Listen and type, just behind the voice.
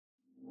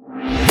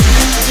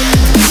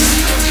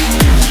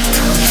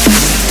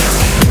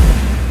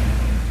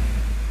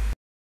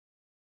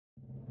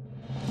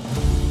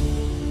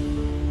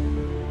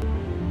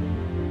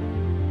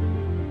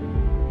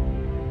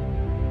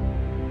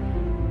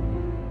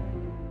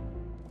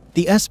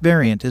The S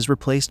variant is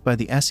replaced by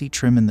the SE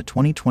trim in the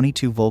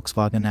 2022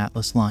 Volkswagen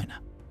Atlas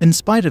lineup. In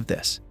spite of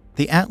this,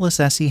 the Atlas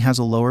SE has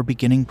a lower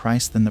beginning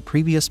price than the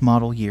previous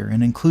model year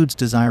and includes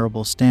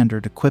desirable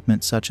standard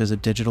equipment such as a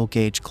digital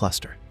gauge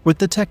cluster. With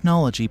the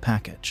technology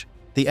package,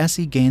 the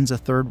SE gains a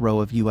third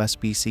row of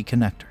USB-C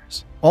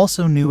connectors.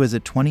 Also new is a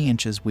 20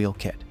 inches wheel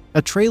kit.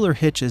 A trailer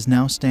hitch is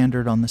now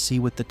standard on the C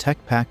with the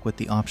tech pack with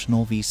the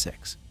optional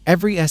V6.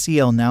 Every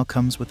SEL now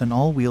comes with an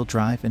all-wheel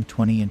drive and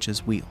 20 inches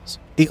wheels.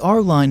 The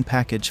R-Line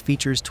package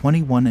features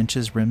 21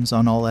 inches rims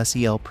on all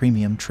SEL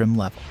premium trim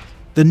levels.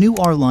 The new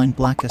R-Line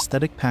Black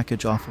aesthetic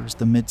package offers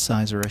the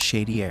midsizer a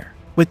shady air.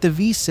 With the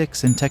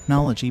V6 and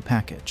technology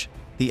package,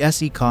 the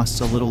SE costs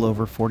a little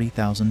over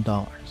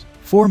 $40,000.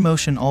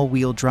 4Motion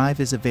all-wheel drive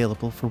is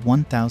available for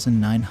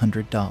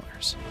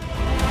 $1,900.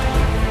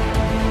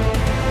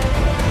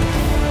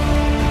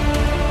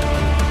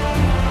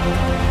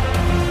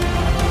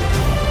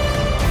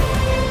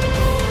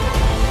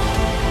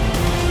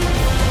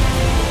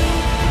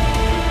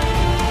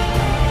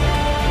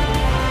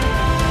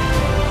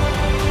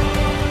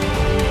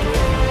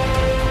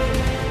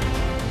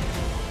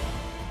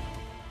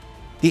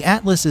 The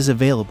Atlas is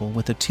available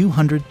with a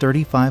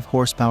 235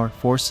 horsepower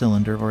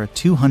 4-cylinder or a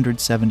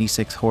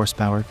 276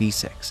 horsepower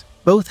V6.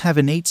 Both have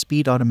an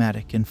 8-speed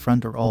automatic in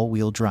front or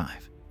all-wheel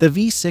drive. The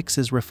V6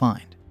 is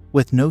refined,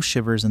 with no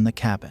shivers in the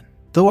cabin.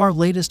 Though our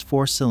latest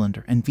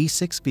 4-cylinder and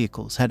V6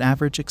 vehicles had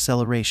average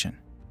acceleration,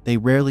 they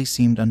rarely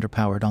seemed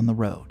underpowered on the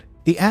road.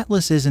 The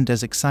Atlas isn't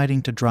as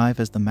exciting to drive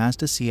as the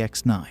Mazda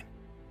CX-9,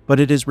 but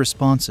it is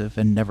responsive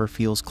and never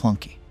feels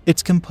clunky.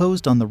 It's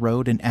composed on the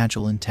road and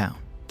agile in town.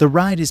 The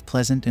ride is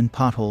pleasant and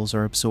potholes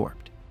are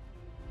absorbed.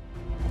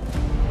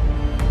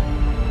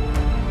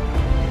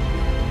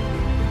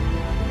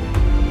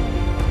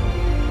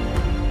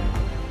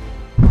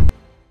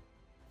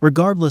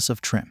 Regardless of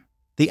trim,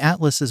 the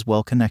Atlas is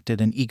well connected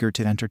and eager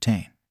to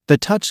entertain. The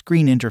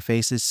touchscreen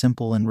interface is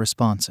simple and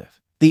responsive.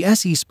 The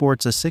SE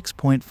sports a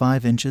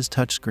 6.5 inches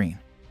touchscreen,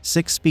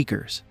 6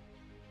 speakers,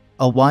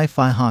 a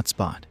Wi-Fi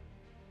hotspot,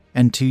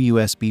 and 2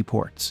 USB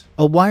ports,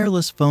 a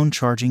wireless phone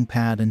charging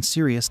pad and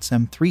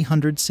SiriusXM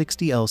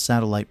 360L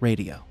satellite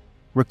radio,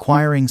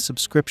 requiring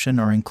subscription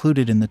are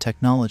included in the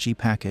technology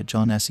package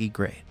on SE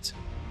grades.